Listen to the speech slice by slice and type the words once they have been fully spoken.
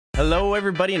Hello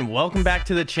everybody and welcome back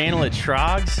to the channel at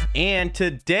Trogs, and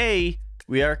today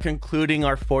we are concluding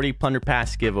our 40 Plunder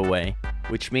Pass giveaway,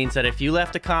 which means that if you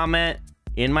left a comment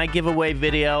in my giveaway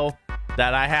video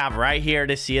that I have right here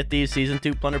to Sea of Thieves Season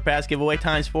 2 Plunder Pass giveaway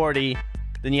times 40,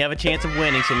 then you have a chance of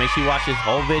winning. So make sure you watch this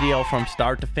whole video from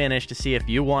start to finish to see if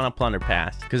you want a Plunder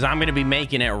Pass, because I'm going to be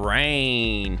making it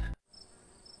rain.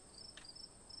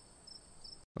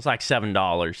 It's like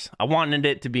 $7. I wanted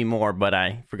it to be more, but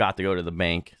I forgot to go to the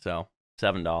bank, so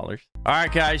 $7. All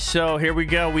right, guys, so here we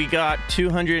go. We got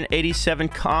 287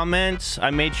 comments. I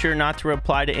made sure not to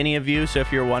reply to any of you, so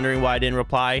if you're wondering why I didn't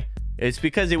reply, it's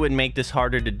because it would make this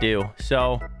harder to do.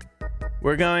 So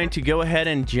we're going to go ahead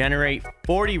and generate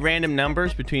 40 random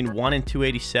numbers between 1 and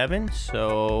 287.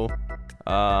 So,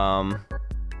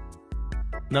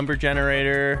 number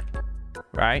generator,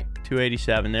 right?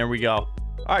 287. There we go.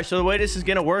 All right, so the way this is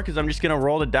going to work is I'm just going to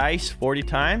roll the dice 40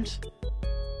 times.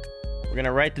 We're going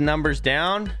to write the numbers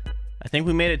down. I think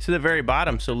we made it to the very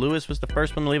bottom. So Lewis was the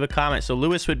first one to leave a comment. So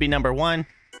Lewis would be number 1.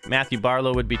 Matthew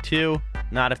Barlow would be 2.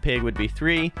 Not a Pig would be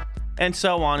 3. And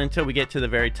so on until we get to the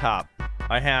very top.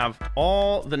 I have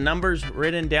all the numbers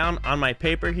written down on my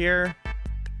paper here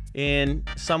in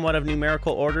somewhat of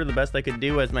numerical order, the best I could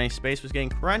do as my space was getting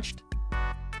crunched.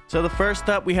 So the first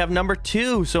up, we have number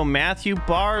 2. So Matthew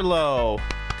Barlow.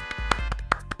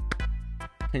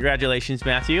 Congratulations,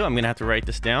 Matthew. I'm going to have to write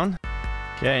this down.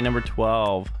 Okay, number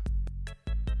 12.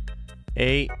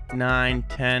 8, 9,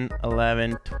 10,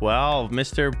 11, 12.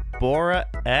 Mr. Bora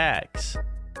X.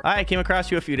 I came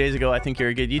across you a few days ago. I think you're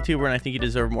a good YouTuber, and I think you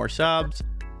deserve more subs.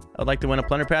 I'd like to win a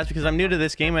Plunder Pass because I'm new to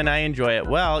this game and I enjoy it.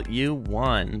 Well, you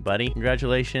won, buddy.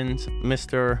 Congratulations,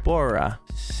 Mr. Bora.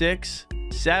 6,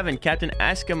 7. Captain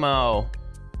Eskimo.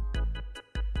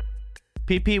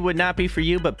 PP would not be for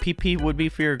you, but PP would be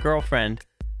for your girlfriend.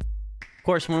 Of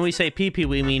course, when we say PP,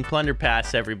 we mean Plunder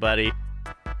Pass, everybody.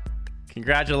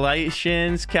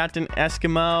 Congratulations, Captain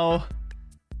Eskimo.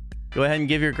 Go ahead and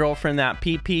give your girlfriend that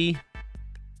PP.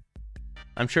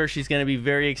 I'm sure she's going to be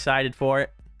very excited for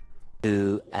it.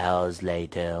 2 hours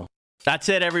later. That's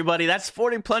it, everybody. That's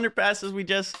 40 Plunder Passes we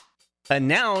just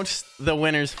announced the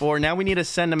winners for. Now we need to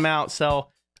send them out, so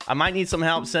I might need some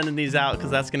help sending these out because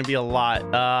that's going to be a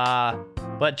lot.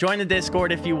 But join the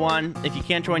Discord if you want. If you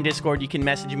can't join Discord, you can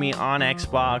message me on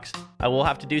Xbox. I will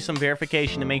have to do some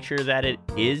verification to make sure that it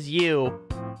is you.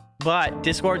 But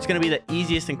Discord's going to be the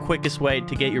easiest and quickest way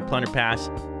to get your Plunder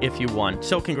Pass if you won.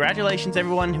 So congratulations,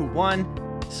 everyone who won.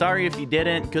 Sorry if you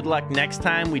didn't. Good luck next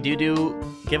time. We do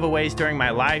giveaways during my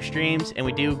live streams, and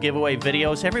we do giveaway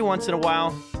videos every once in a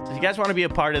while. So if you guys want to be a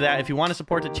part of that, if you want to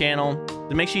support the channel,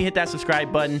 then make sure you hit that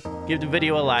subscribe button, give the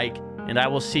video a like, and I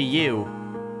will see you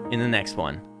in the next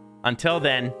one. Until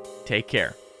then, take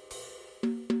care.